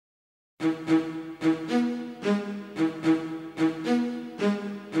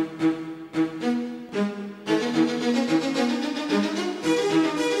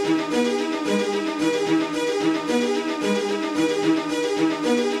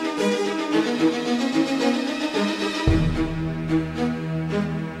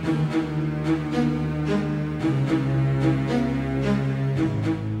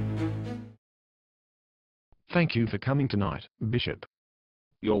Thank you for coming tonight, Bishop.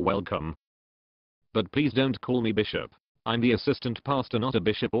 You're welcome. But please don't call me Bishop. I'm the assistant pastor, not a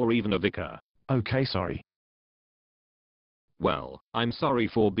bishop or even a vicar. Okay, sorry. Well, I'm sorry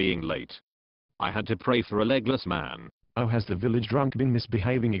for being late. I had to pray for a legless man. Oh, has the village drunk been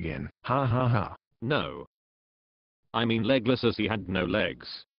misbehaving again? Ha ha ha. No. I mean legless as he had no legs.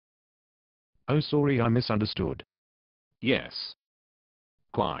 Oh, sorry, I misunderstood. Yes.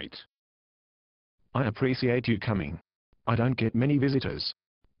 Quite. I appreciate you coming. I don't get many visitors.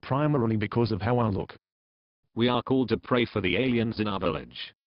 Primarily because of how I look. We are called to pray for the aliens in our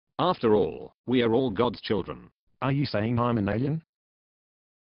village. After all, we are all God's children. Are you saying I'm an alien?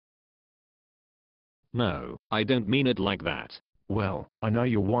 No, I don't mean it like that. Well, I know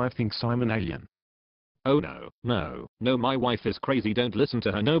your wife thinks I'm an alien. Oh no, my wife is crazy, don't listen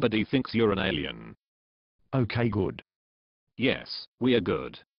to her, nobody thinks you're an alien. Okay, good. Yes, we are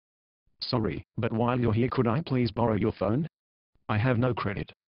good. Sorry, but while you're here, could I please borrow your phone? I have no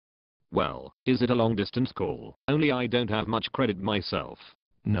credit. Well, is it a long distance call? Only I don't have much credit myself.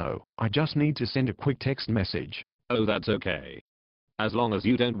 No, I just need to send a quick text message. Oh, that's okay. As long as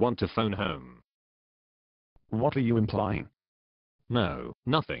you don't want to phone home. What are you implying? No,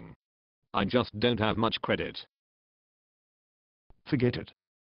 nothing. I just don't have much credit. Forget it.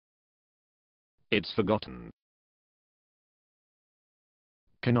 It's forgotten.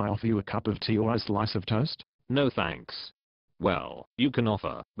 Can I offer you a cup of tea or a slice of toast? No thanks. Well, you can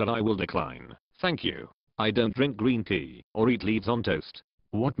offer, but I will decline. Thank you. I don't drink green tea, or eat leaves on toast.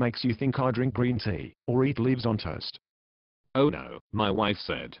 What makes you think I drink green tea, or eat leaves on toast? Oh no, my wife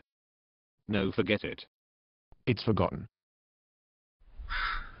said. No, forget it. It's forgotten.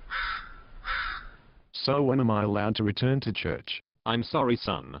 So when am I allowed to return to church? I'm sorry,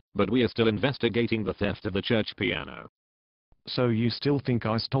 son, but we are still investigating the theft of the church piano. So you still think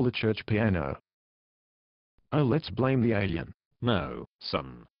I stole the church piano? Oh, let's blame the alien. No,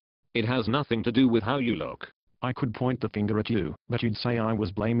 son. It has nothing to do with how you look. I could point the finger at you, but you'd say I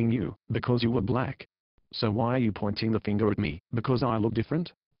was blaming you, because you were black. So why are you pointing the finger at me, because I look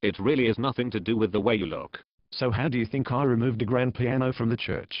different? It really is nothing to do with the way you look. So how do you think I removed a grand piano from the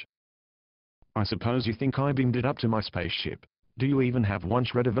church? I suppose you think I beamed it up to my spaceship. Do you even have one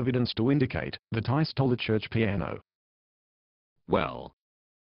shred of evidence to indicate that I stole the church piano? Well.